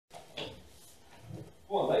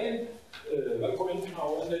á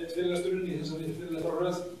ennveit fyrirlesturinn í þessari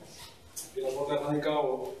fyrirlestararöð félags fornleifafræðinga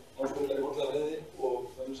og háskólakennarar í fornleifafræði og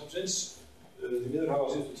Þjóðminjasafnsins. Því miður hafa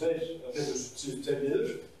síðustu tveir miður,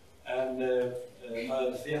 en það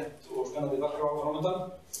þétt og spennandi dagskrá framundan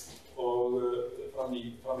og fram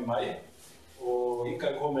í maí. Og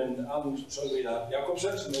hingað komin Ann Sølvia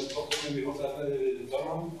Jacobssen sem doktornemi í fornleifafræði við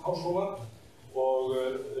Háskóla og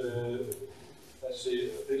þessi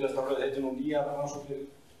fyrirlestararöð heitir nú nýjar rannsóknir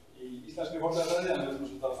í íslenskri fornleifafræði, en við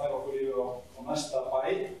ætlum að færa okkur yfir á næsta bæ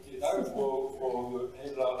í dag og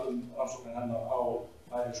heyra rannsóknir hennar á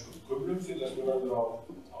færeyskum kumlum. Fyrirlestur verður á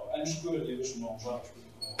ensku, en ég vissum á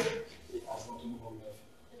svarspurningum og ásvöndum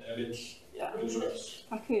ef vill. Ja,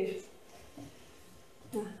 takk fyrir.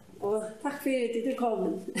 Ja, og takk fyrir at du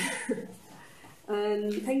kom.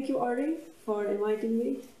 And thank you, Ari, for inviting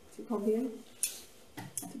me to come here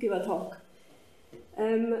to give a talk.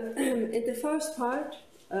 In the first part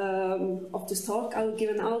of this talk, I will give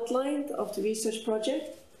an outline of the research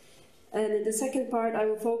project. And in the second part, I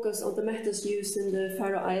will focus on the methods used in the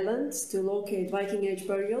Faroe Islands to locate Viking Age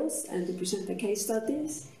burials and to present the case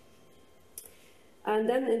studies. And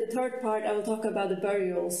then in the third part, I will talk about the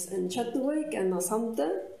burials in Tjørnuvik and Nashamte,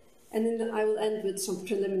 and then I will end with some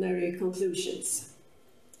preliminary conclusions.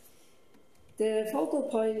 The focal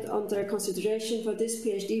point under consideration for this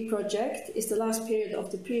PhD project is the last period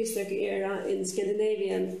of the prehistoric era in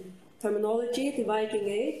Scandinavian terminology, the Viking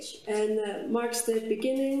Age, and marks the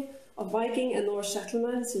beginning of Viking and Norse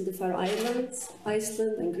settlements in the Faroe Islands,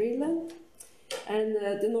 Iceland and Greenland. And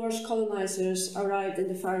the Norse colonizers arrived in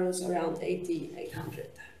the Faroes around 800.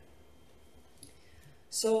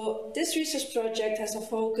 So this research project has a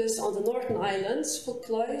focus on the northern islands,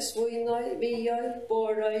 Fugløy, Svínoy, Viøy,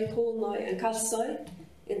 Borøy, Holnoy and Kalsoy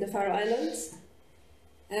in the Faroe Islands.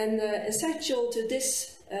 And essential to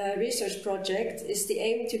this research project is the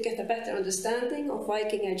aim to get a better understanding of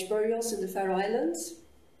Viking Age burials in the Faroe Islands.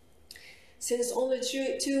 Since only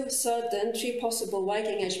three possible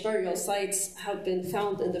Viking Age burial sites have been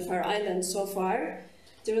found in the Faroe Islands so far,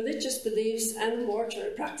 the religious beliefs and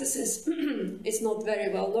mortuary practices is not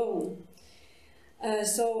very well known.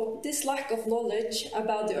 So this lack of knowledge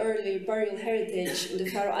about the early burial heritage in the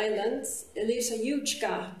Faroe Islands leaves a huge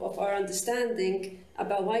gap of our understanding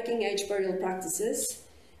about Viking Age burial practices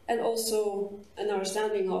and also an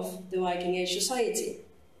understanding of the Viking Age society.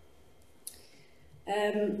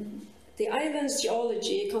 The island's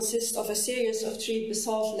geology consists of a series of three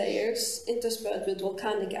basalt layers interspersed with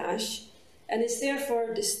volcanic ash, and is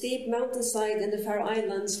therefore the steep mountainside in the Faroe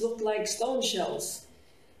Islands look like stone shells,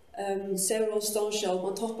 several stone shells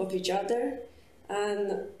on top of each other,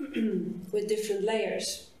 and with different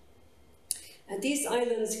layers. And these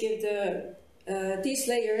layers give the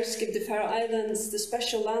Faroe Islands the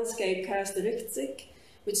special landscape characteristic,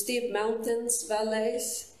 with steep mountains,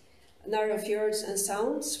 valleys, narrow fjords and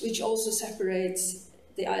sounds, which also separates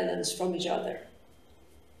the islands from each other.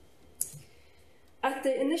 At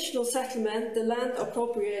the initial settlement, the land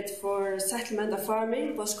appropriate for settlement and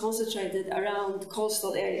farming was concentrated around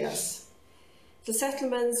coastal areas. The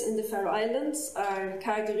settlements in the Faroe Islands are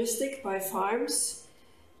characteristic by farms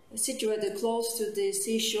situated close to the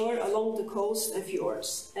seashore along the coast and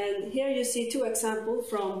fjords. And here you see two examples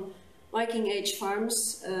from Viking Age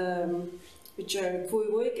farms, which are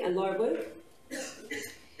Kvøyvik and Larvik.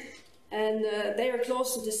 And they are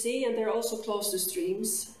close to the sea, and they're also close to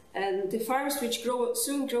streams. And the farms, which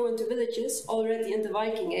soon grow into villages already in the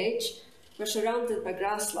Viking Age, were surrounded by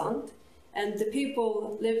grassland, and the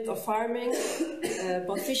people lived of farming,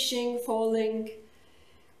 both fishing, fowling,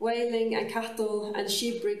 whaling, and cattle and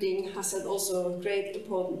sheep breeding has had also great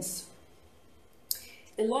importance.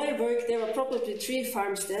 In Larvik, there were probably three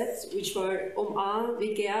farmsteads, which were A,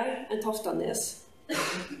 Vigeir, and Toftanes.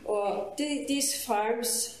 These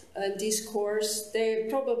farms and these cores, they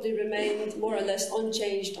probably remained more or less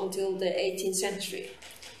unchanged until the 18th century.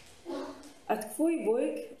 At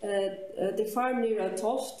Kvøyvik, the farm near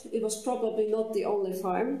Toft, it was probably not the only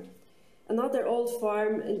farm. Another old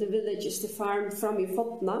farm in the village is the farm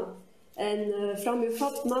Framjufotna, and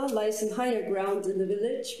Framjufotna lies in higher ground in the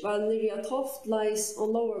village, while Toft lies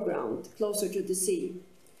on lower ground, closer to the sea.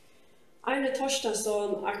 Arne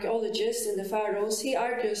Torstensson, archaeologist in the Faroes, he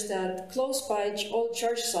argues that close by old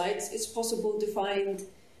church sites it's possible to find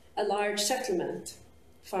a large settlement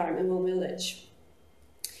farm in one village.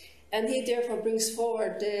 And he therefore brings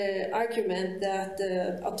forward the argument that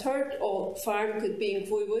a third old farm could be in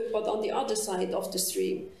Kvøyvik, but on the other side of the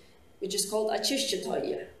stream, which is called a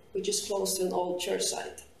Kirkjutøye, which is close to an old church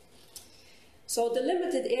site. So the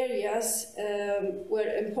limited areas were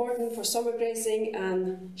important for summer grazing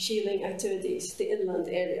and shealing activities, the inland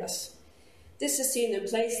areas. This is seen in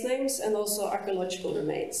place names and also archaeological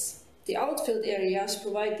remains. The outfilled areas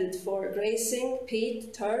provided for grazing,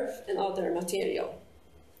 peat, turf, and other material.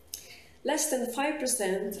 Less than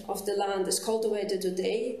 5% of the land is cultivated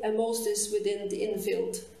today, and most is within the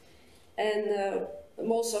infield, and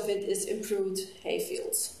most of it is improved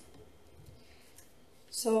hayfields.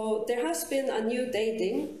 So there has been a new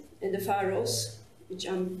dating in the Faroes, which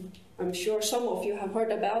I'm sure some of you have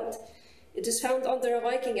heard about. It is found under a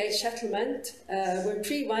Viking Age settlement where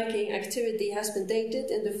pre-Viking activity has been dated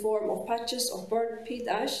in the form of patches of burnt peat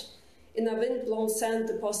ash in a wind-blown sand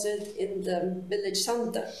deposit in the village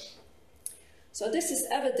Sande. So this is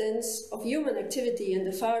evidence of human activity in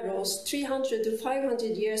the Faroes 300 to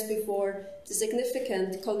 500 years before the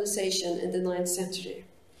significant colonization in the 9th century.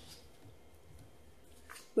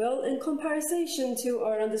 Well, in comparison to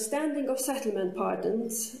our understanding of settlement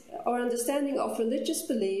patterns, our understanding of religious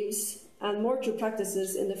beliefs and mortuary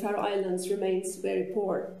practices in the Faroe Islands remains very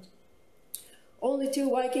poor. Only 2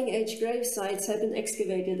 Viking Age grave sites have been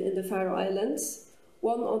excavated in the Faroe Islands,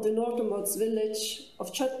 one on the northernmost village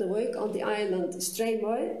of Tjørnavik on the island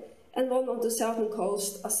Streymoy, and one on the southern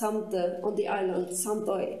coast of Sande on the island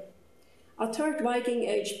Sandøy. A 3rd Viking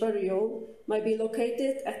Age burial might be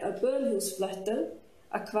located at a bølhusfløtte,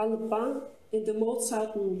 a kvalpa, in the most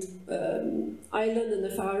southern island in the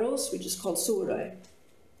Faroes, which is called Sorøy.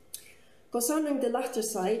 Concerning the latter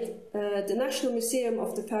site, the National Museum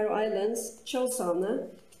of the Faroe Islands, Kjølsane,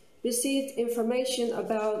 received information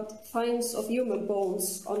about finds of human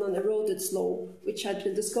bones on an eroded slope, which had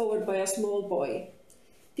been discovered by a small boy.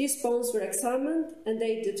 These bones were examined and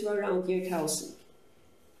dated to around year 1000.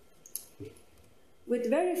 With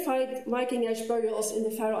verified Viking Age burials in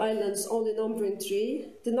the Faroe Islands only numbering 3,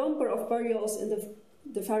 the number of burials in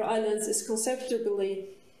the Faroe Islands is considerably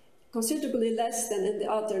less than in the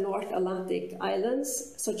other North Atlantic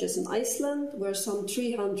islands, such as in Iceland, where some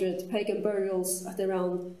 300 pagan burials at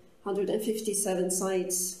around 157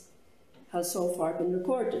 sites have so far been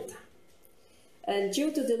recorded. And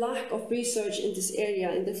due to the lack of research in this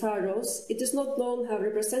area in the Faroes, it is not known how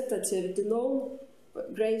representative the known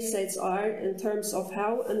grave sites are in terms of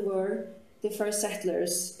how and where the first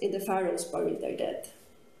settlers in the Faroes buried their dead.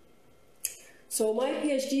 So my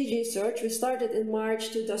PhD research, which started in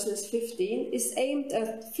March 2015, is aimed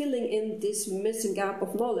at filling in this missing gap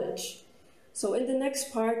of knowledge. So in the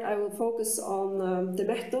next part, I will focus on the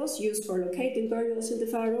methods used for locating burials in the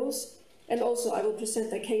Faroes, and also I will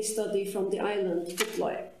present a case study from the island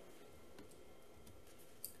Fugloy.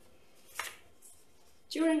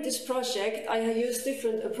 During this project, I have used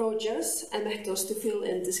different approaches and methods to fill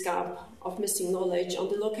in this gap of missing knowledge on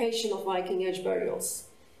the location of Viking Age burials.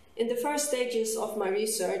 In the first stages of my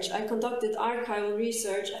research, I conducted archival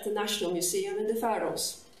research at the National Museum in the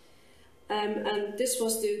Faroes. And this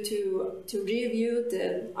was due to review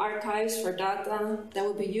the archives for data that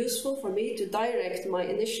would be useful for me to direct my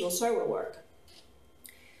initial survey work.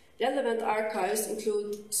 Relevant archives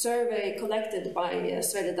include survey collected by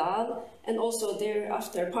Sverre Dahl, and also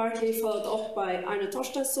thereafter partly followed up by Arne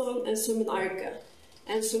Torstensson and Summen Arke.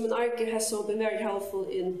 And Summen Arke has so been very helpful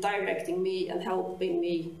in directing me and helping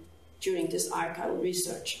me during this archival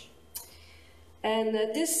research. And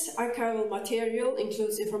this archival material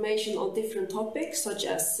includes information on different topics such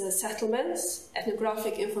as settlements,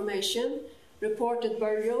 ethnographic information, reported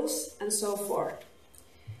burials, and so forth.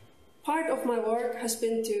 Part of my work has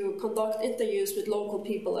been to conduct interviews with local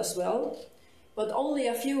people as well, but only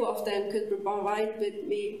a few of them could provide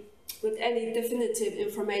me with any definitive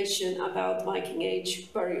information about Viking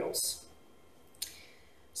Age burials.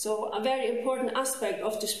 So a very important aspect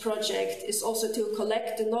of this project is also to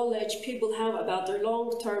collect the knowledge people have about their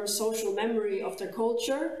long-term social memory of their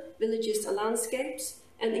culture, villages and landscapes,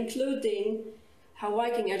 and including how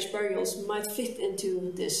Viking Age burials might fit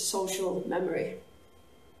into this social memory.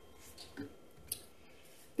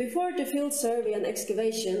 Before the field survey and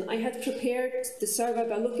excavation, I had prepared the survey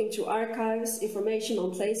by looking through archives, information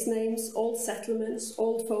on place names, old settlements,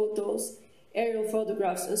 old photos, aerial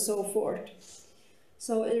photographs, and so forth.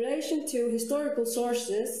 So in relation to historical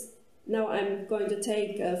sources, now I'm going to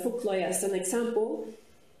take Fugloy as an example.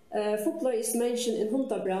 Fugloy is mentioned in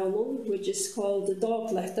Hundabræðunum, which is called the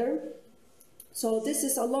dog letter. So this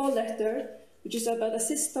is a law letter, which is about a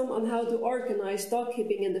system on how to organize dog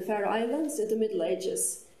keeping in the Faroe Islands in the Middle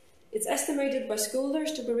Ages. It's estimated by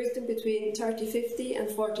scholars to be written between 1350 and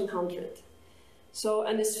 1400. So,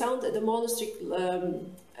 and it's found at the monastery,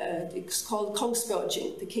 it's called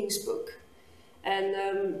Kongsbjørgin, the King's Book. And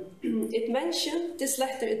it mentioned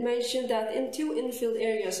that in 2 infield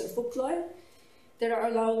areas of Fugloy, there are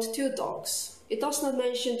allowed 2 dogs It does not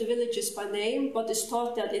mention the villages by name, but is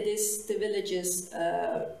thought that it is the villages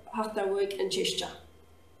Hattarvík and Kirkja.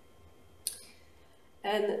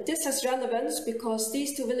 And this has relevance because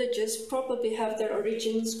these two villages probably have their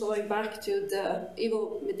origins going back to the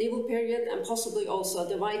medieval period and possibly also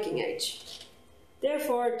the Viking Age.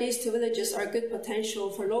 Therefore, these two villages are good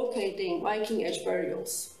potential for locating Viking Age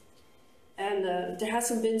burials. And there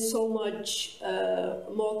hasn't been so much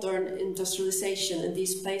modern industrialization in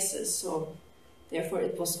these places, so therefore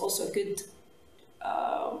it was also a good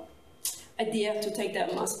idea to take them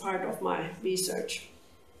as part of my research.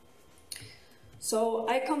 So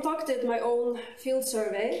I conducted my own field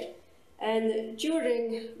survey, and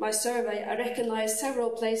during my survey I recognized several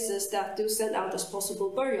places that do stand out as possible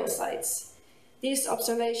burial sites. These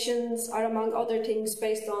observations are, among other things,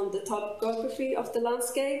 based on the topography of the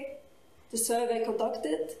landscape, the survey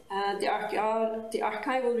conducted, and the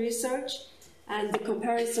archival research, and the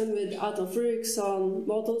comparison with Adolf Ruriksson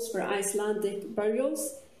models for Icelandic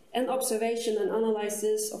burials, and observation and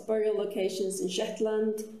analysis of burial locations in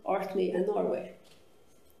Shetland, Orkney, and Norway.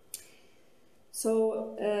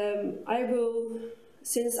 So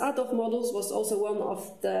since Adolf models was also one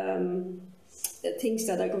of the things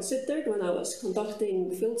that I considered when I was conducting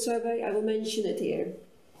the field survey, I will mention it here.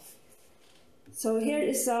 So here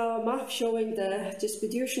is a map showing the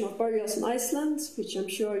distribution of burials in Iceland, which I'm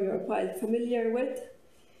sure you're quite familiar with.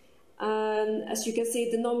 And as you can see,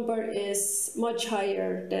 the number is much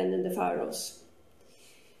higher than in the Faroes.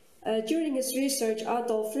 During his research,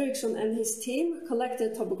 Adolf Ruriksson and his team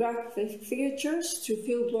collected topographic features through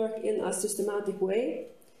fieldwork in a systematic way.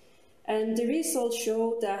 And the results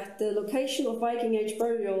show that the location of Viking Age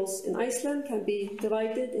burials in Iceland can be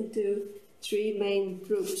divided into three main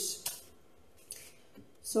groups.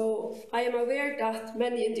 So I am aware that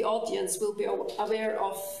many in the audience will be aware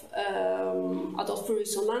of Adolf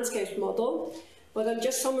Ruriksson landscape model, but I'm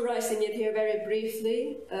just summarizing it here very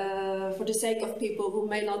briefly for the sake of people who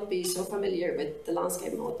may not be so familiar with the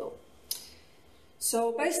landscape model.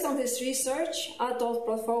 So based on his research, Adolf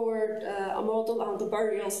brought forward a model on the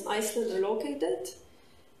burials in Iceland are located.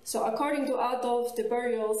 So according to Adolf, the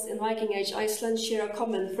burials in Viking Age Iceland share a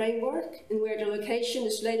common framework in where the location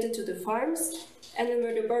is related to the farms and in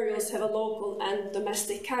where the burials have a local and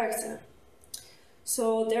domestic character.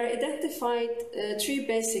 So there are identified three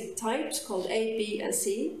basic types called A, B, and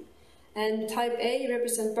C. And type A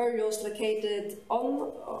represent burials located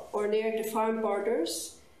on or near the farm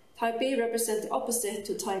borders. Type B represent the opposite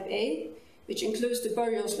to type A, which includes the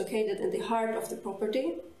burials located in the heart of the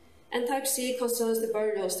property. And type C concerns the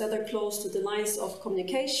burials that are close to the lines of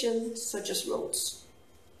communication, such as roads.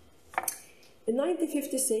 In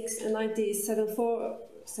 1956 and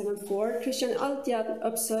 1974, Christian Altiad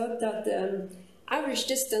observed that the average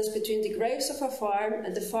distance between the graves of a farm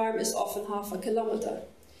and the farm is often half a kilometer.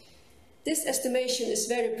 This estimation is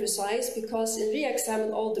very precise because in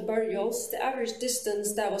re-examining all the burials, the average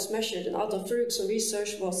distance that was measured in Adolf Ruriksson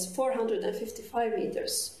research was 455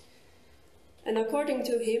 meters. And according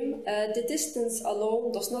to him, the distance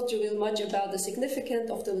alone does not reveal much about the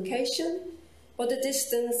significance of the location, but the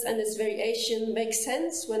distance and its variation makes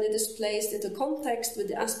sense when it is placed into context with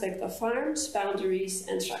the aspect of farms, boundaries,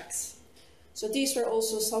 and tracks. So these were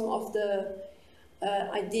also some of the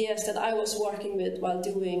ideas that I was working with while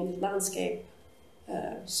doing landscape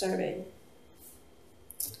survey.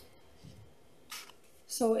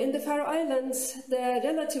 So in the Faroe Islands, the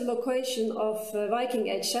relative location of Viking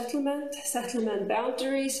Age settlement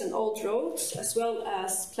boundaries and old roads, as well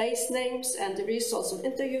as place names and the results of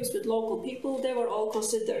interviews with local people, they were all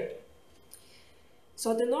considered.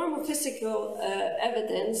 So the normal physical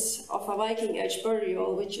evidence of a Viking Age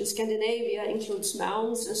burial, which in Scandinavia includes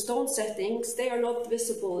mounds and stone settings, they are not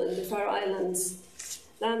visible in the Faroe Islands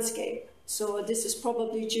landscape. So this is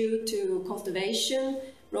probably due to cultivation,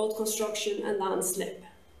 road construction, and landslip.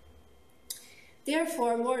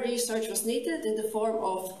 Therefore, more research was needed in the form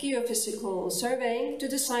of geophysical surveying to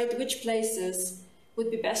decide which places would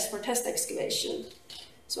be best for test excavation.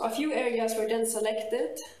 So a few areas were then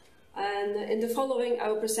selected, and in the following I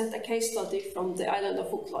will present a case study from the island of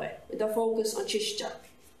Fugløy with a focus on Kirkja.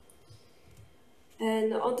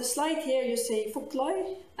 And on the slide here you see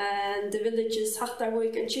Fugløy and the villages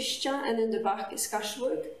Hattarvík and Kirkja, and in the back is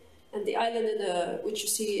Skarsvåg, and the island which you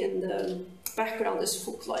see in the background is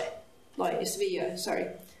Fugløy.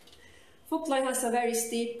 Fugløy has a very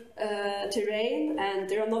steep terrain and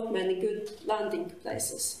there are not many good landing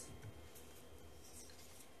places.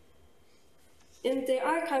 In the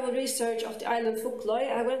archival research of the island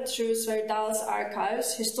Fugløy, I went through Sverdal's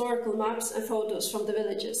archives, historical maps and photos from the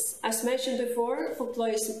villages. As mentioned before,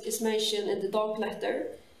 Fugløy is mentioned in the dog letter,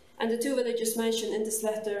 And the two villages mentioned in this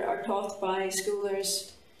letter are thought by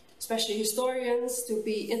scholars, especially historians, to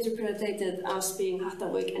be interpreted as being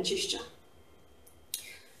Hatavik and Kyrkja.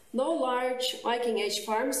 No large Viking Age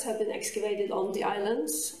farms have been excavated on the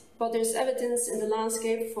islands, but there's evidence in the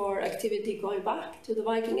landscape for activity going back to the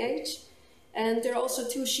Viking Age. And there are also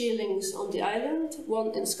two shieldings on the island,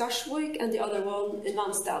 one in Skarsvik and the other one in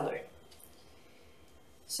Vansdalur.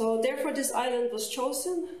 So therefore this island was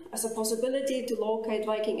chosen as a possibility to locate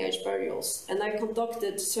Viking Age burials, and I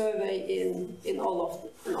conducted survey in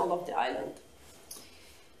all of the island.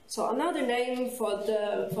 So another name for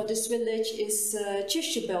this village is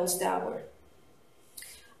Kyrkjebellstaður.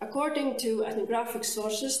 According to ethnographic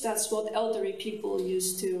sources, that's what elderly people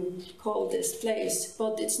used to call this place,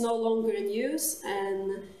 but it's no longer in use,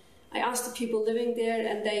 and I asked the people living there,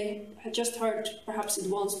 and they had just heard perhaps it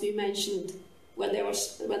once be mentioned when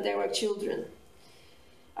they were children.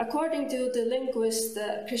 According to the linguist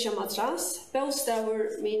Krishna Matras,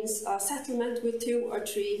 Bellstaður means a settlement with 2 or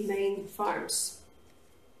 3 main farms.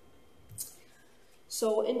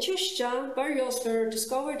 So in Kyrkja, burials were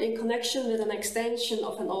discovered in connection with an extension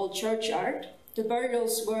of an old churchyard. The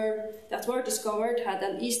burials that were discovered had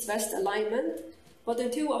an east-west alignment, but in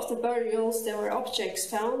 2 of the burials there were objects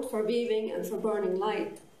found for weaving and for burning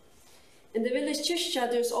light. In the village Kyrkja,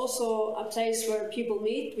 there's also a place where people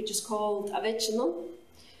meet, which is called Avechinon.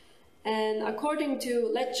 And according to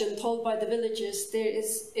legend told by the villagers,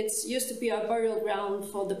 it's used to be a burial ground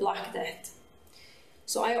for the Black Death.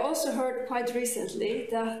 So I also heard quite recently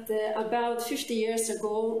that about 50 years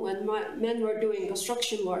ago, when men were doing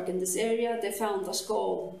construction work in this area, they found a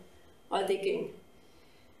skull while digging.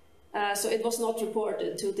 So it was not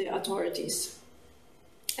reported to the authorities.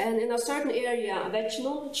 And in a certain area,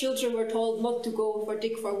 Avechinon, children were told not to go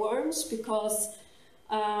dig for worms because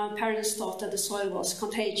parents thought that the soil was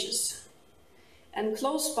contagious. And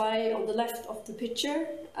close by, on the left of the picture,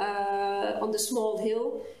 on the small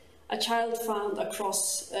hill, a child found a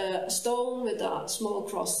cross, a stone with a small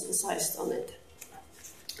cross incised on it,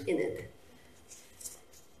 in it.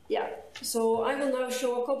 Yeah, so I will now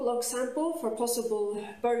show a couple of examples for possible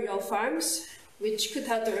burial farms, which could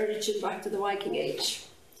have their origin back to the Viking Age.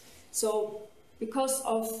 So, because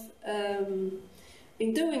of,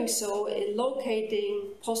 in doing so, in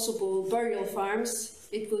locating possible burial farms,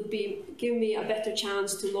 it would give me a better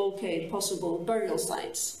chance to locate possible burial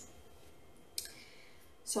sites.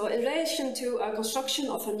 So in relation to a construction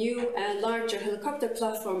of a new and larger helicopter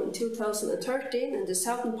platform in 2013 in the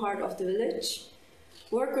southern part of the village,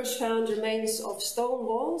 workers found remains of stone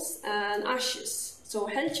walls and ashes. So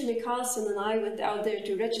Helgi Mikkelsen and I went out there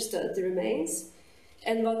to register the remains,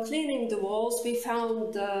 and while cleaning the walls we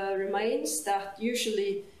found remains that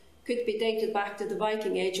usually could be dated back to the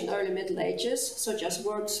Viking Age and early Middle Ages, such as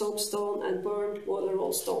worked soapstone and burned water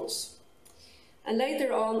roll stones. And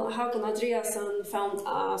later on, Håkon Andreasen found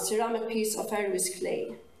a ceramic piece of Faroese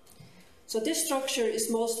clay. So this structure is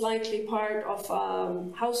most likely part of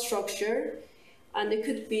a house structure, and it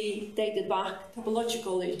could be dated back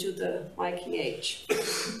topologically to the Viking Age.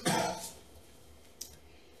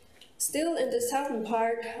 Still in the southern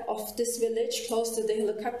part of this village, close to the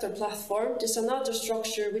helicopter platform, there's another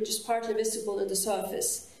structure which is partly visible in the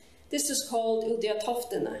surface. This is called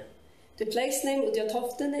Udiatoftene. The place name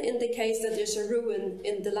Udiatoftene indicates that there's a ruin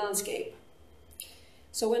in the landscape.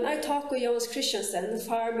 So when I talked with Jens Christiansen, a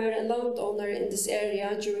farmer and landowner in this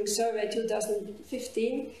area during survey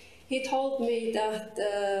 2015, he told me that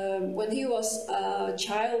when he was a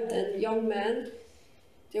child and young man,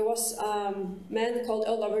 there was a man called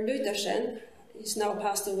Ólafur Ludersen, he's now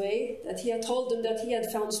passed away, that he had told him that he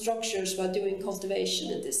had found structures while doing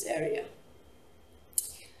cultivation in this area.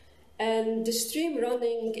 And the stream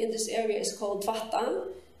running in this area is called Vatta,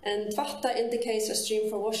 and Vatta indicates a stream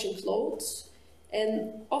for washing clothes.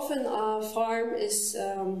 And often a farm is,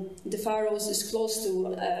 the Faroes is close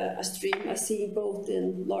to a stream, I see both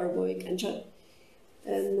in Larvik and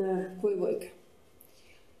Kvívík.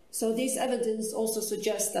 So these evidence also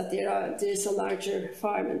suggests that there is a larger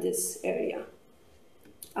farm in this area.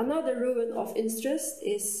 Another ruin of interest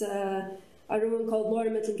is a ruin called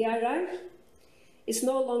Mormitingerar. It's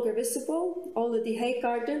no longer visible, only the hay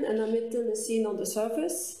garden and a mitten is seen on the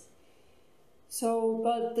surface. So,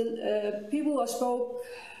 but the people who spoke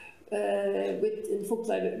with in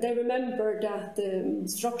Fuglar, they remember that the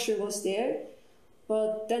structure was there,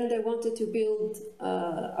 but then they wanted to build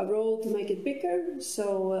a road to make it bigger,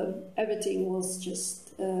 so everything was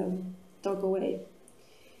just dug away.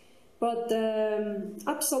 But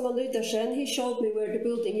Absalon Ludersen, he showed me where the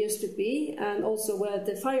building used to be and also where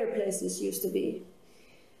the fireplaces used to be.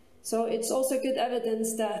 So it's also good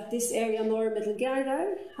evidence that this area, North Middle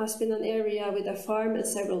has been an area with a farm and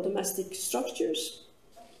several domestic structures.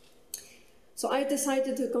 So I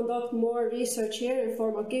decided to conduct more research here in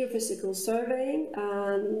form of geophysical surveying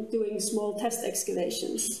and doing small test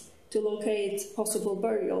excavations to locate possible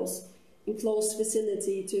burials in close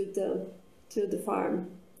vicinity to the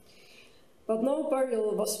farm. But no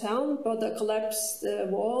burial was found, but a collapsed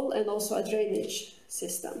wall and also a drainage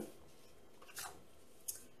system.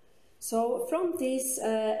 So from these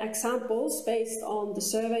examples, based on the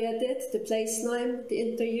survey I did, the place name, the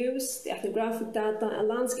interviews, the ethnographic data and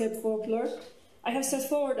landscape folklore, I have set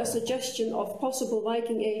forward a suggestion of possible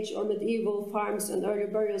Viking Age or medieval farms and early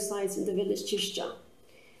burial sites in the village Kyrkja.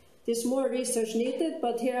 There's more research needed,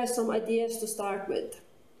 but here are some ideas to start with.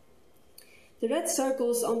 The red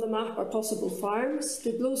circles on the map are possible farms.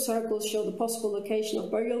 The blue circles show the possible location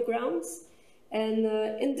of burial grounds. And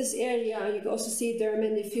in this area, you can also see there are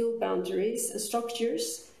many field boundaries and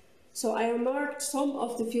structures. So I have marked some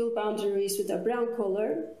of the field boundaries with a brown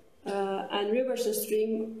color, and rivers and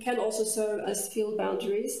streams can also serve as field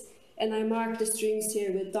boundaries. And I marked the streams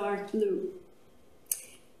here with dark blue.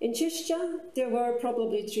 In Kyrkja, there were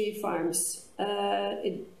probably 3 farms.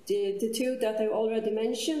 The 2 that I already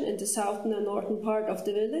mentioned in the southern and northern part of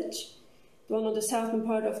the village. The one on the southern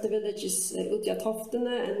part of the village is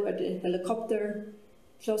Toftene, and where the helicopter,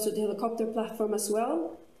 close to the helicopter platform as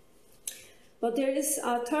well. But there is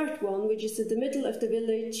a third one, which is in the middle of the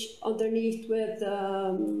village, underneath where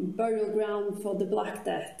the burial ground for the Black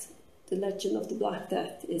Death, the legend of the Black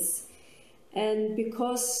Death is. And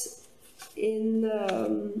because in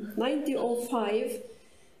 1905,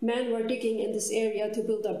 men were digging in this area to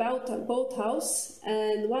build a boathouse,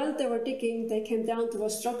 and while they were digging, they came down to a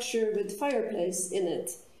structure with fireplace in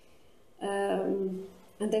it.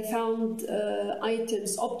 And they found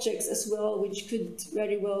items, objects as well, which could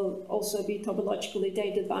very well also be topologically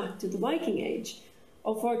dated back to the Viking Age.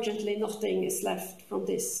 Unfortunately, nothing is left from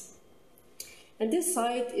this. And this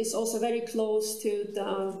site is also very close to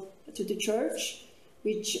the church,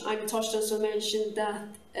 which Ann Sølvia mentioned that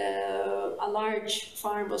a large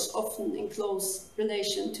farm was often in close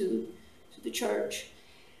relation to the church.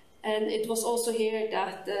 And it was also here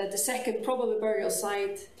that the second probable burial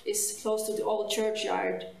site is close to the old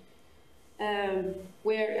churchyard,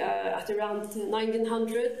 where at around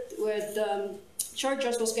 1900, where the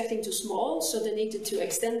churchyard was getting too small, so they needed to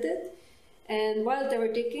extend it. And while they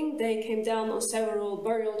were digging, they came down on several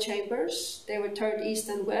burial chambers. They were turned east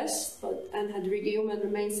and west, and had human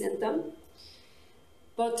remains in them.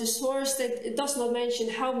 But the source, it does not mention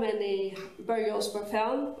how many burials were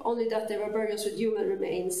found, only that there were burials with human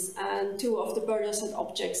remains, and 2 of the burials had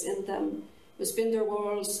objects in them, with spindle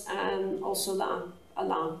whorls and also a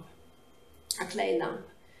clay lamp.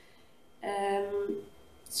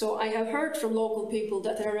 So I have heard from local people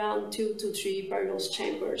that there are around 2 to 3 burial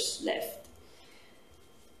chambers left.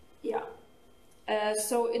 Yeah.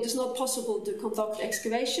 So it is not possible to conduct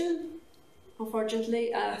excavation,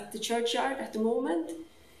 unfortunately, at the churchyard at the moment.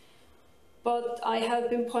 But I have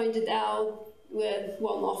been pointed out where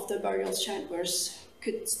one of the burial chambers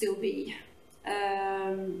could still be.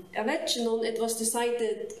 Eventually, it was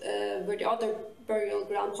decided where the other burial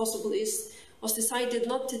ground possible is, was decided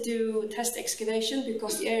not to do test excavation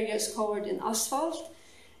because the area is covered in asphalt,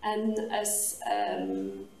 and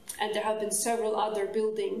there have been several other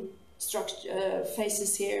building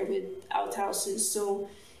phases here with outhouses, so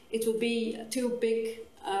it would be too big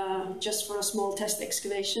just for a small test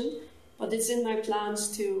excavation. But it's in my plans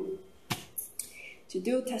to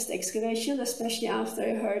do test excavation, especially after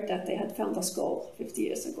I heard that they had found a skull 50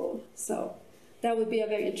 years ago. So that would be a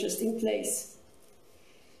very interesting place.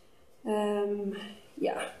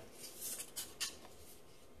 Yeah.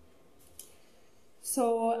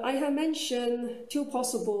 So I have mentioned 2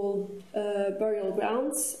 possible burial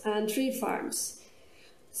grounds and 3 farms.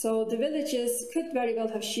 So the villages could very well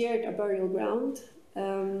have shared a burial ground.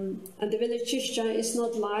 And the village Kyrkja is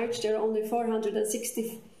not large. There are only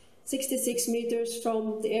 466 meters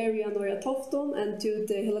from the area Norja Tofton and to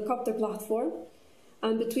the helicopter platform.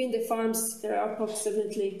 And between the farms, there are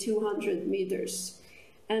approximately 200 meters.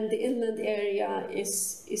 And the inland area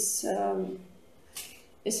is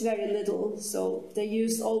very little, so they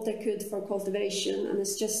used all they could for cultivation, and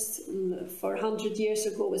it's just for 100 years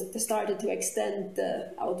ago they started to extend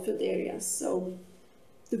the outfield areas. So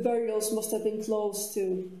the burials must have been close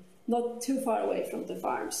to, not too far away from the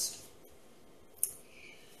farms.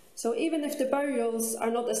 So even if the burials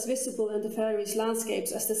are not as visible in the Faroese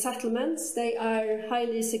landscapes as the settlements, they are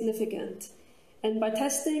highly significant. And by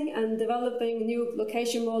testing and developing new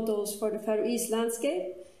location models for the Faroese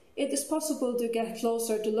landscape, it is possible to get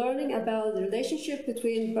closer to learning about the relationship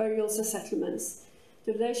between burials and settlements,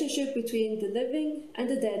 the relationship between the living and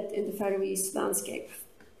the dead in the Faroese landscape.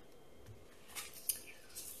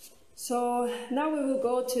 So now we will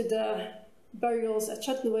go to the burials at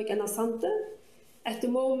Tjørnuvik and Asante. At the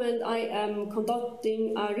moment I am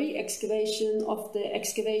conducting a re-excavation of the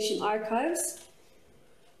excavation archives,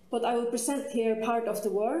 but I will present here part of the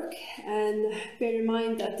work, and bear in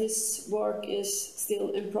mind that this work is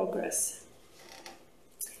still in progress.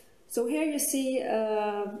 So here you see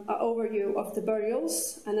an overview of the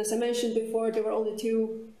burials, and as I mentioned before, there were only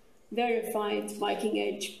 2 verified Viking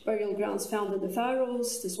Age burial grounds found in the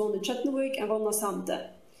Faroes. This one in Tjørnuvik and one in Asante.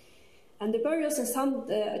 And the burials in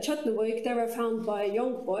Tjørnuvik, they were found by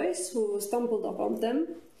young boys who stumbled upon them.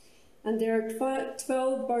 And there are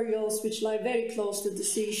 12 burials which lie very close to the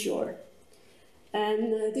seashore.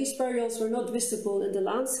 And these burials were not visible in the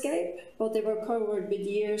landscape, but they were covered with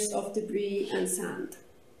years of debris and sand.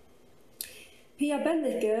 Pia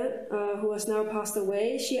Bennike, who has now passed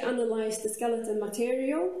away, she analyzed the skeleton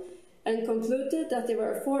material and concluded that there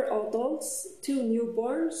were 4 adults, 2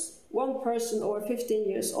 newborns, 1 person over 15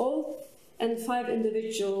 years old, and 5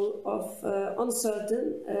 individuals of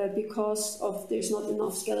uncertain because of there's not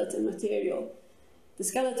enough skeleton material. The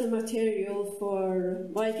skeleton material for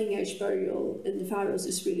Viking Age burial in the Faroes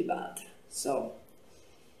is really bad.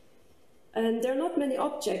 And there are not many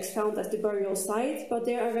objects found at the burial site, but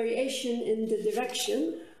there are variations in the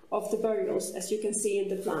direction of the burials, as you can see in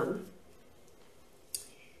the plan.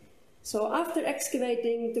 So after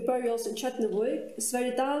excavating the burials in Tjørnuvik,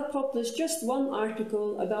 Sverredal published just 1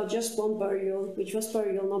 article about just 1 burial, which was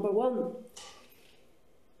burial number 1,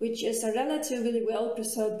 which is a relatively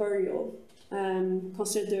well-preserved burial,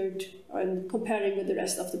 considered and comparing with the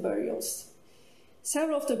rest of the burials.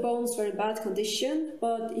 Several of the bones were in bad condition,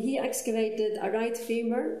 but he excavated a right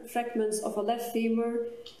femur, fragments of a left femur,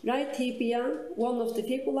 right tibia, one of the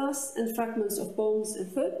fibulas, and fragments of bones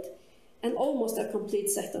and foot, and almost a complete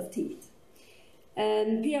set of teeth.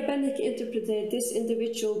 And Pia Bennike interpreted this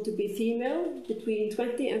individual to be female, between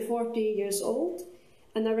 20 and 40 years old,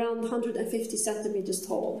 and around 150 centimeters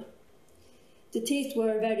tall. The teeth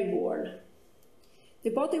were very worn.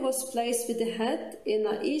 The body was placed with the head in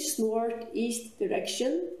an east-northeast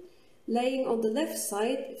direction, laying on the left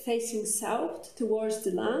side facing south towards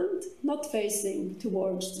the land, not facing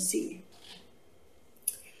towards the sea.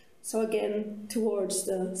 So again, towards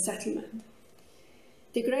the settlement.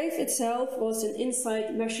 The grave itself was in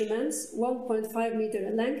inside measurements, 1.5 meter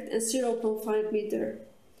in length and 0.5 meter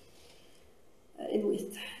in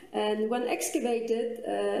width. And when excavated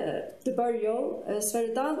the burial,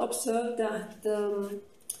 Sverredal observed that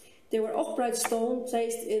there were upright stones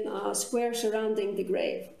placed in a square surrounding the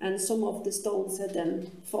grave, and some of the stones had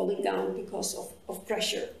then fallen down because of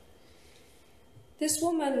pressure. This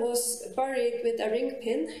woman was buried with a ring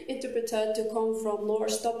pin, interpreted to come from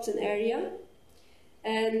North Dublin area.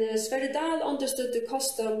 And Sverredal understood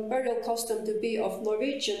the burial custom to be of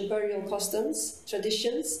Norwegian burial customs,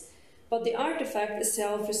 traditions, but the artifact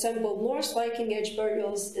itself resembled Norse Viking Age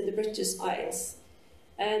burials in the British Isles.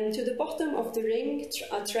 And to the bottom of the ring,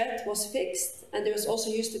 a thread was fixed, and there was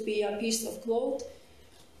also used to be a piece of cloth,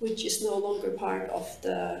 which is no longer part of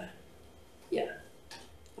the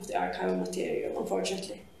archival material,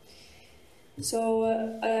 unfortunately. So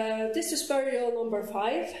this is burial number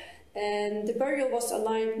 5, and the burial was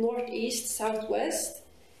aligned northeast-southwest,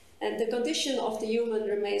 and the condition of the human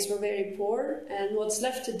remains were very poor, and what's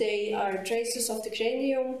left today are traces of the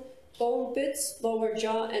cranium, bone bits, lower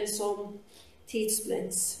jaw, and some teeth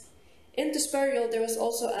splints. In this burial there was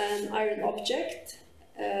also an iron object,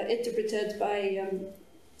 interpreted by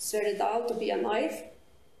Sverredal to be a knife.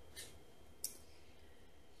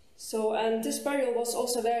 So, and this burial was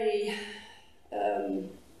also very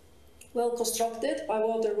well constructed by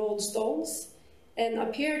water-rolled stones, and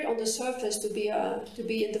appeared on the surface to be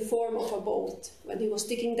in the form of a boat. When he was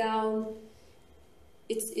digging down,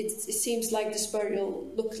 it seems like this burial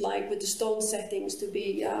looked like, with the stone settings, to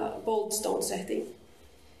be a bold stone setting.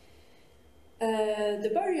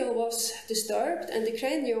 The burial was disturbed, and the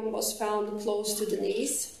cranium was found close to the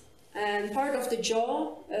knees, and part of the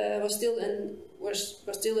jaw was still in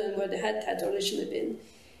where the head had originally been.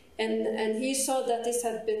 And he saw that this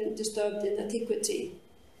had been disturbed in antiquity.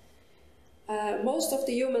 Most of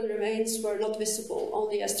the human remains were not visible,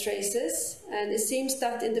 only as traces, and it seems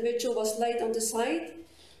that the individual was laid on the side,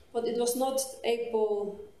 but he was not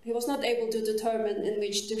able to determine in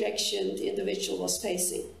which direction the individual was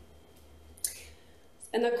facing.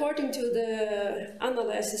 And according to the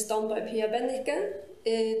analysis done by Pia Bennike,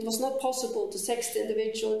 it was not possible to sex the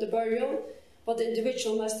individual in the burial, but the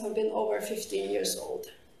individual must have been over 15 years old.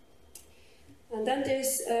 And then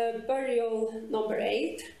there's burial number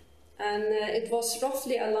 8, and it was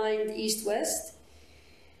roughly aligned east-west.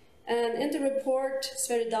 And in the report,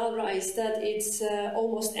 Sverre Dahl writes that it's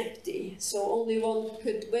almost empty, so only one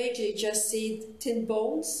could vaguely just see thin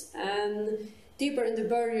bones, and deeper in the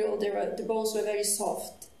burial, the bones were very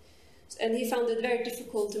soft. And he found it very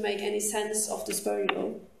difficult to make any sense of this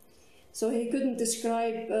burial. So he couldn't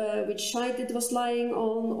describe which side it was lying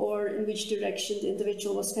on or in which direction the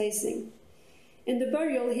individual was facing. In the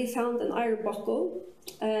burial, he found an iron buckle,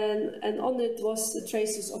 and on it was the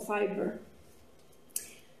traces of fiber.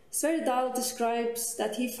 Sverre Dahl describes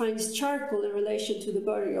that he finds charcoal in relation to the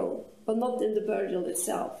burial, but not in the burial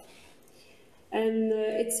itself. And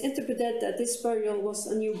it's interpreted that this burial was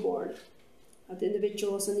a newborn, that the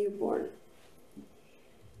individual was a newborn.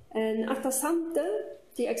 And at Asante,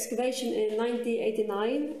 the excavation in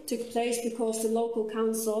 1989 took place because the local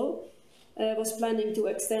council was planning to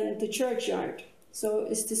extend the churchyard. So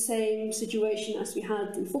it's the same situation as we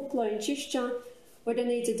had in Fukla in Kyrkja, where they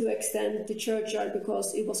needed to extend the churchyard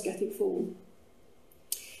because it was getting full.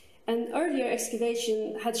 An earlier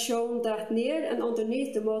excavation had shown that near and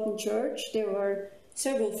underneath the modern church there were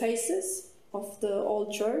several faces of the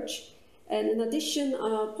old church, and in addition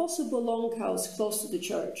a possible longhouse close to the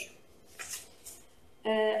church.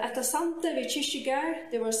 At Asante with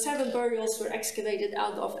Kyrkjegård, there were 7 burials were excavated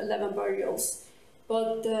out of 11 burials,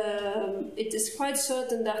 but it is quite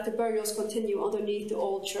certain that the burials continue underneath the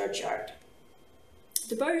old churchyard.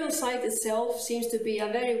 The burial site itself seems to be a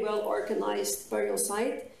very well organized burial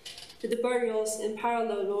site, with the burials in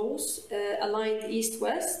parallel rows aligned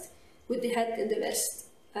east-west, with the head in the west.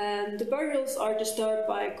 The burials are disturbed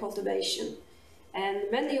by cultivation,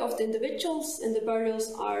 and many of the individuals in the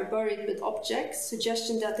burials are buried with objects,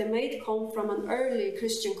 suggesting that they may come from an early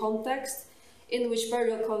Christian context in which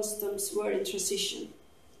burial customs were in transition.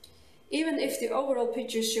 Even if the overall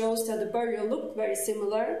picture shows that the burial look very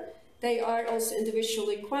similar, they are also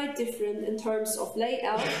individually quite different in terms of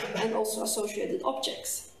layout and also associated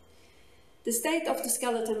objects. The state of the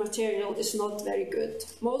skeleton material is not very good.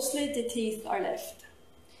 Mostly the teeth are left.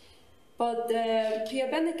 But the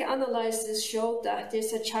Piabenica analysis showed that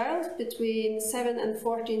there's a child between 7 and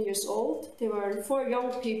 14 years old. There were 4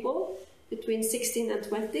 young people between 16 and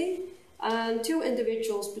 20, and 2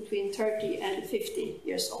 individuals between 30 and 50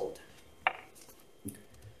 years old.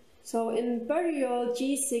 So in burial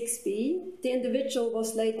G6B, the individual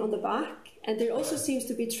was laid on the back, and there also seems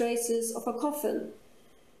to be traces of a coffin.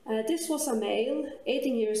 This was a male,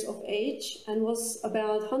 18 years of age, and was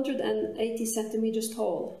about 180 centimeters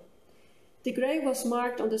tall. The grave was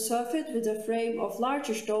marked on the surface with a frame of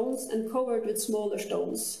larger stones and covered with smaller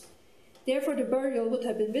stones. Therefore, the burial would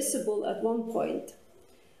have been visible at one point.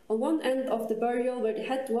 On one end of the burial, where the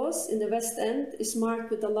head was, in the west end, is marked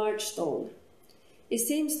with a large stone. It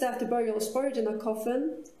seems that the burial was buried in a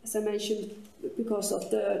coffin, as I mentioned, because of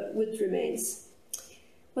the wood remains.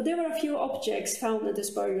 But there were a few objects found in this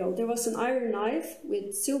burial. There was an iron knife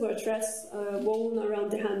with silver threads woven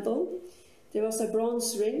around the handle. There was a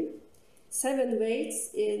bronze ring, 7 weights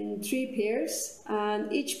in 3 pairs,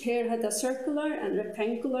 and each pair had a circular and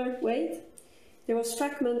rectangular weight. There was a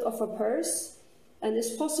fragment of a purse, and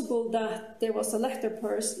it's possible that there was a letter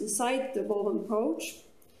purse inside the woven pouch.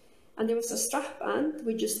 And there was a strap band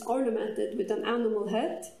which is ornamented with an animal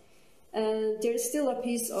head, and there is still a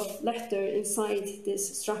piece of leather inside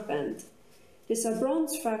this strap band. There's a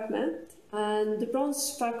bronze fragment, and the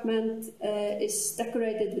bronze fragment is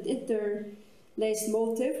decorated with interlaced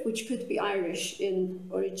motif, which could be Irish in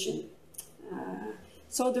origin.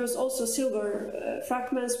 So there's also silver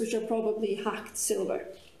fragments, which are probably hacked silver.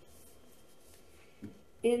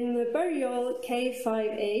 In burial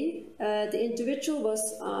K5A, the individual was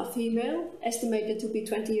a female, estimated to be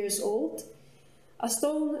 20 years old. A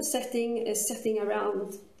stone setting is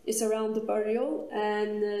around the burial,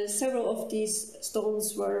 and several of these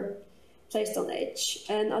stones were placed on edge,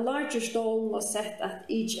 and a larger stone was set at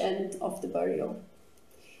each end of the burial.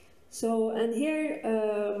 So, and here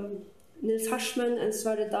Nils Harshman and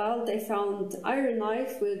Sverre Dahl, they found iron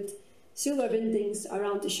knife with silver windings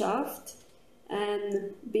around the shaft,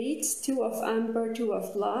 and beads, 2 of amber, 2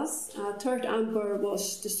 of glass. Third amber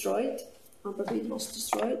was destroyed. Amber bead was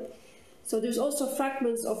destroyed. So there's also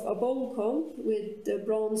fragments of a bone comb with the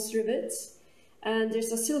bronze rivets, and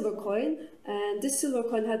there's a silver coin, and this silver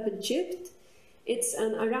coin had been chipped. It's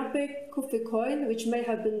an Arabic Kufi coin, which may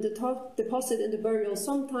have been deposited in the burial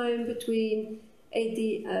sometime between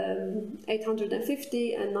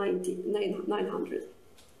 850 and 900.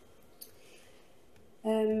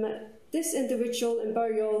 This individual in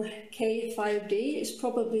burial K5D is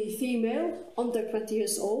probably female, under 20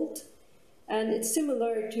 years old, and it's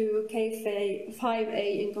similar to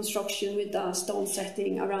K5A in construction with a stone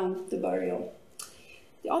setting around the burial.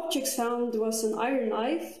 The objects found was an iron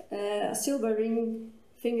knife, a silver ring,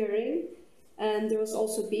 finger ring, and there was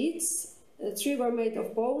also beads. 3 were made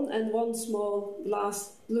of bone and 1 small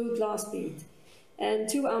blue glass bead, and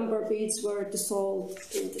 2 amber beads were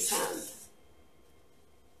dissolved in the sand.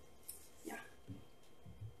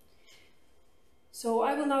 So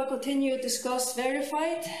I will now continue to discuss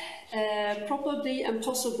verified, probably and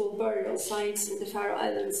possible burial sites in the Faroe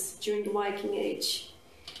Islands during the Viking Age.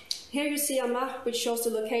 Here you see a map which shows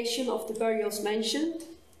the location of the burials mentioned.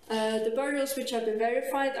 The burials which have been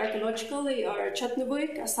verified archaeologically are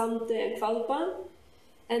Tjørnuvik, Asante and Hvalba,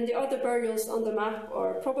 and the other burials on the map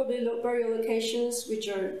are probably burial locations which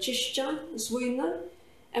are Kirkja, Svína,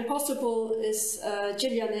 and possible is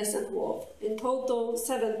Giljanes and Hov. In total,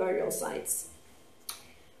 7 burial sites.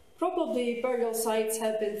 Probably burial sites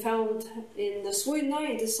have been found in Svína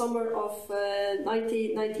in the summer of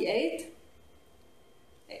 1898,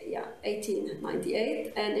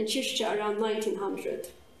 and in Kirkja around 1900.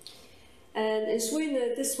 And in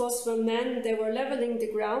Svína, this was when men, they were leveling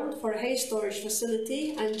the ground for a hay storage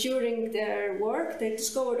facility, and during their work they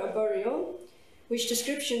discovered a burial, which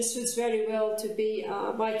description suits very well to be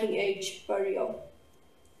a Viking Age burial.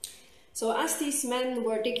 So as these men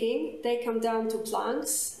were digging, they come down to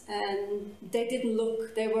planks, and they didn't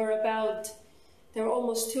look. They were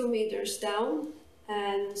almost 2 meters down,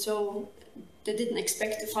 and so they didn't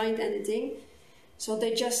expect to find anything. So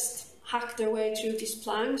they just hacked their way through these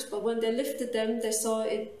planks. But when they lifted them, they saw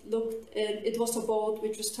it was a boat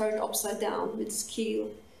which was turned upside down with its keel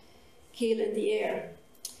in the air.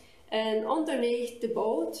 And underneath the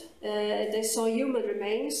boat, they saw human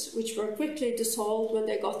remains, which were quickly dissolved when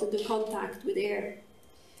they got into contact with air.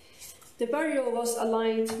 The burial was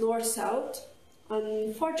aligned north-south.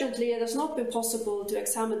 Unfortunately, it has not been possible to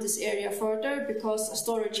examine this area further because a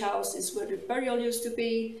storage house is where the burial used to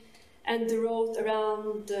be, and the road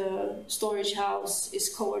around the storage house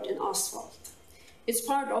is covered in asphalt. It's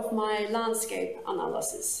part of my landscape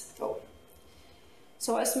analysis, though.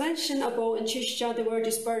 So as mentioned above in Kirkja, there were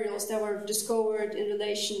these burials that were discovered in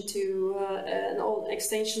relation to an old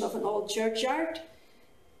extension of an old churchyard.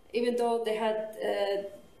 Even though they had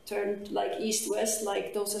turned like east-west,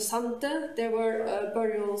 like those Asante, there were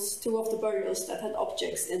burials, 2 of the burials that had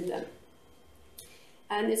objects in them.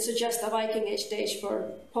 And it suggests a Viking Age stage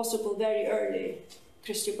for possible very early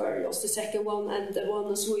Christian burials, the second one and the one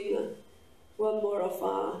in Svína, one more of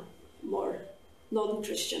a more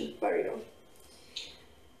non-Christian burial.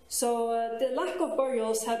 So the lack of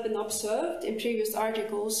burials have been observed in previous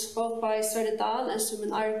articles, both by Sverre Dahl and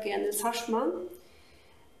Sumin Arke and Nils Hartmann.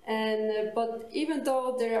 But even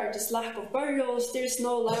though there are this lack of burials, there is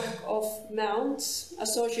no lack of mounds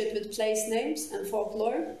associated with place names and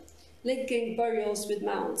folklore, linking burials with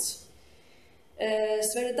mounds.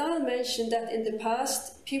 Sverre Dahl mentioned that in the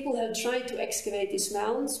past, people have tried to excavate these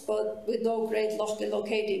mounds, but with no great luck in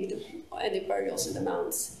locating any burials in the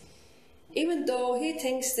mounds. Even though he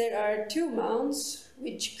thinks there are 2 mounds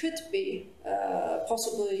which could be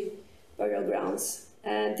possibly burial grounds.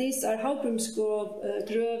 And these are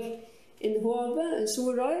Haubrumsgröv in Hove and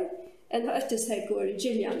Suðuroy, and Øttisheggur in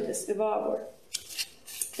Giljanes in Vágur.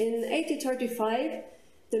 In 1835,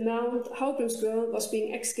 the mound Haubrumsgröv was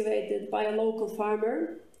being excavated by a local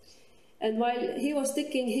farmer. And while he was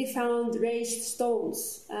digging, he found raised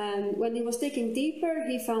stones. And when he was digging deeper,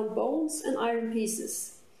 he found bones and iron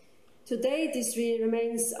pieces. Today, these 3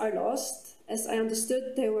 remains are lost. As I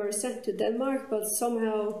understood, they were sent to Denmark, but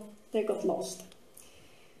somehow they got lost.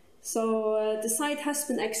 So the site has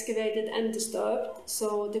been excavated and disturbed,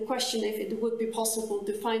 so the question if it would be possible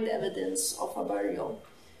to find evidence of a burial.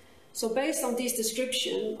 So based on this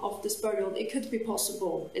description of this burial, it could be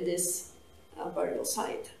possible it is a burial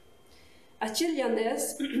site. At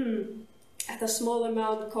Giljanes, at a smaller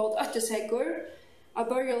mound called Øttisheggur, a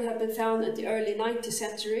burial had been found in the early 19th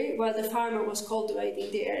century while the farmer was cultivating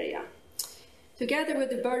the area. Together with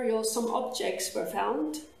the burial, some objects were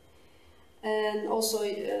found, and also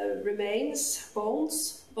remains,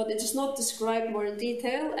 bones, but it is not described more in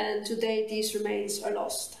detail, and today these remains are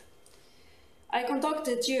lost. I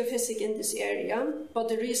conducted geophysics in this area, but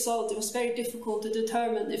the result was very difficult to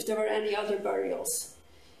determine if there were any other burials.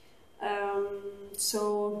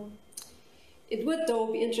 So it would though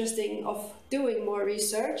be interesting of doing more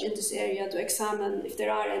research in this area to examine if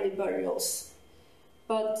there are any burials.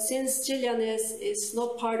 But since Giljanes is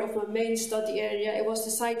not part of my main study area, it was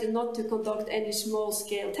decided not to conduct any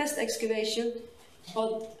small-scale test excavation,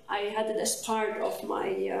 but I had it as part of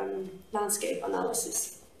my landscape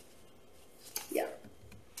analysis. Yeah.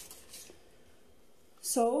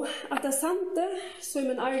 So, at Asante,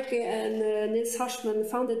 Simon Arke and Nils Harshman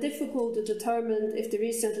found it difficult to determine if the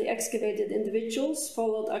recently excavated individuals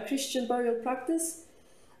followed a Christian burial practice,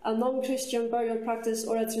 a non-Christian burial practice,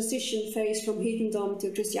 or a transition phase from heathendom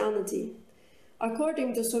to Christianity.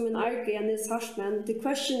 According to Simon Arke and Nils Harshman, the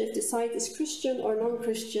question if the site is Christian or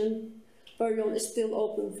non-Christian burial is still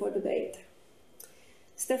open for debate.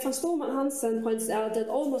 Stefan Stohman Hansen points out that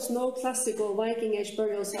almost no classical Viking Age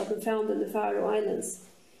burials have been found in the Faroe Islands.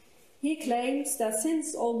 He claims that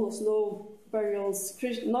since almost no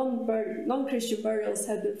non-Christian burials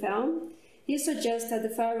have been found, he suggests that the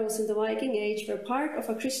Faroes in the Viking Age were part of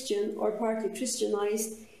a Christian or partly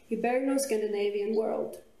Christianized Hiberno-Scandinavian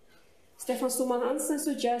world. Stefan Stohman Hansen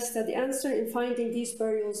suggests that the answer in finding these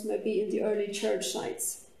burials may be in the early church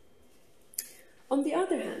sites. On the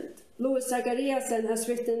other hand, Louis Zachariasen has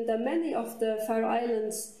written that many of the Faroe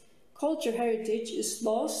Islands' culture heritage is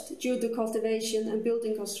lost due to cultivation and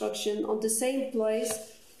building construction on the same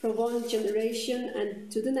place from one generation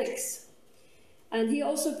and to the next. And he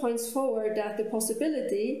also points forward that the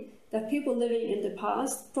possibility that people living in the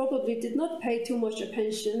past probably did not pay too much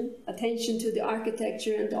attention to the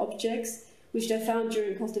architecture and the objects which they found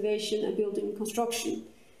during cultivation and building construction.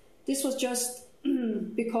 This was just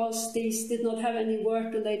because these did not have any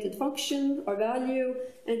work-related function or value,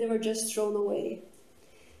 and they were just thrown away.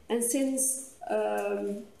 And since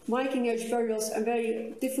Viking Age burials are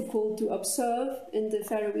very difficult to observe in the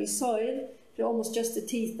Faroese soil, they're almost just the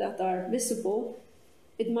teeth that are visible,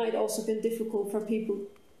 it might also be difficult for people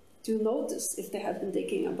to notice if they had been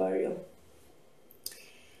digging a burial.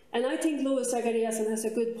 And I think Louis Zachariasen has a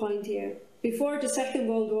good point here. Before the Second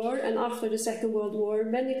World War and after the Second World War,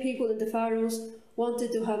 many people in the Faroes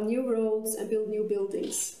wanted to have new roads and build new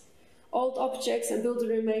buildings. Old objects and building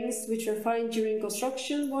remains which were found during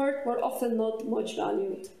construction work were often not much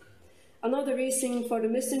valued. Another reason for the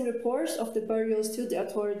missing reports of the burials to the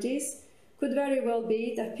authorities could very well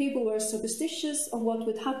be that people were superstitious of what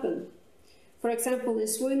would happen. For example, in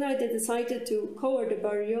Sölvia they decided to cover the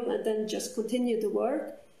burial and then just continue the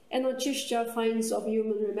work, and on Kyrkja finds of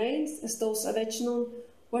human remains, as those of Echnum,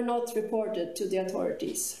 were not reported to the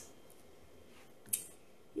authorities.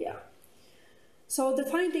 Yeah. So the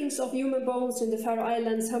findings of human bones in the Faroe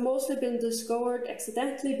Islands have mostly been discovered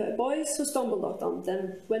accidentally by boys who stumbled upon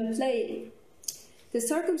them when playing. The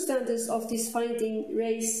circumstances of this finding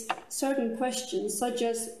raise certain questions, such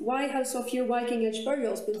as why have so few Viking Age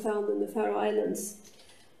burials been found in the Faroe Islands?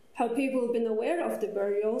 Have people been aware of the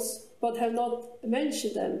burials, but have not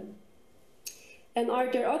mentioned them? And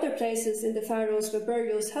are there other places in the Faroes where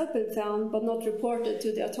burials have been found, but not reported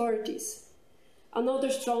to the authorities? Another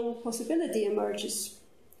strong possibility emerges.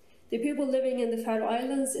 The people living in the Faroe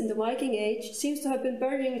Islands in the Viking Age seems to have been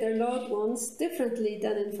burying their loved ones differently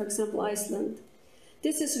than in, for example, Iceland.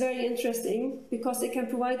 This is very interesting because it can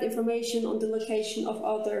provide information on the location of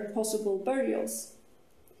other possible burials.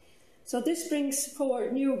 So this brings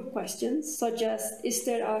forward new questions, such as, is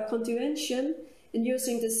there a continuation in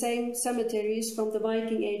using the same cemeteries from the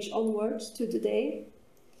Viking Age onwards to today?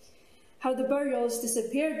 How the burials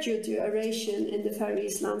disappeared due to erosion in the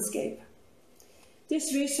Faroese landscape.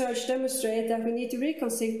 This research demonstrates that we need to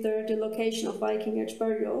reconsider the location of Viking Age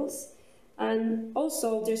burials, and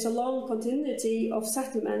also there's a long continuity of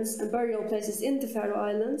settlements and burial places in the Faroe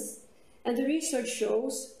Islands, and the research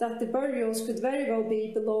shows that the burials could very well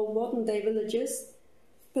be below modern-day villages,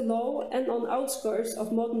 below and on outskirts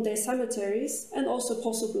of modern-day cemeteries, and also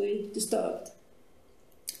possibly disturbed.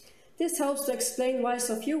 This helps to explain why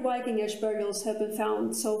so few Viking Age burials have been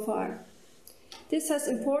found so far. This has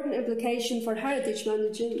important implications for heritage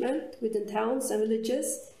management within towns and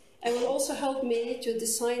villages, and will also help me to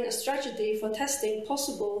design a strategy for testing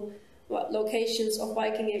possible locations of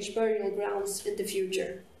Viking Age burial grounds in the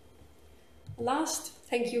future. Last,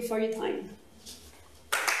 thank you for your time.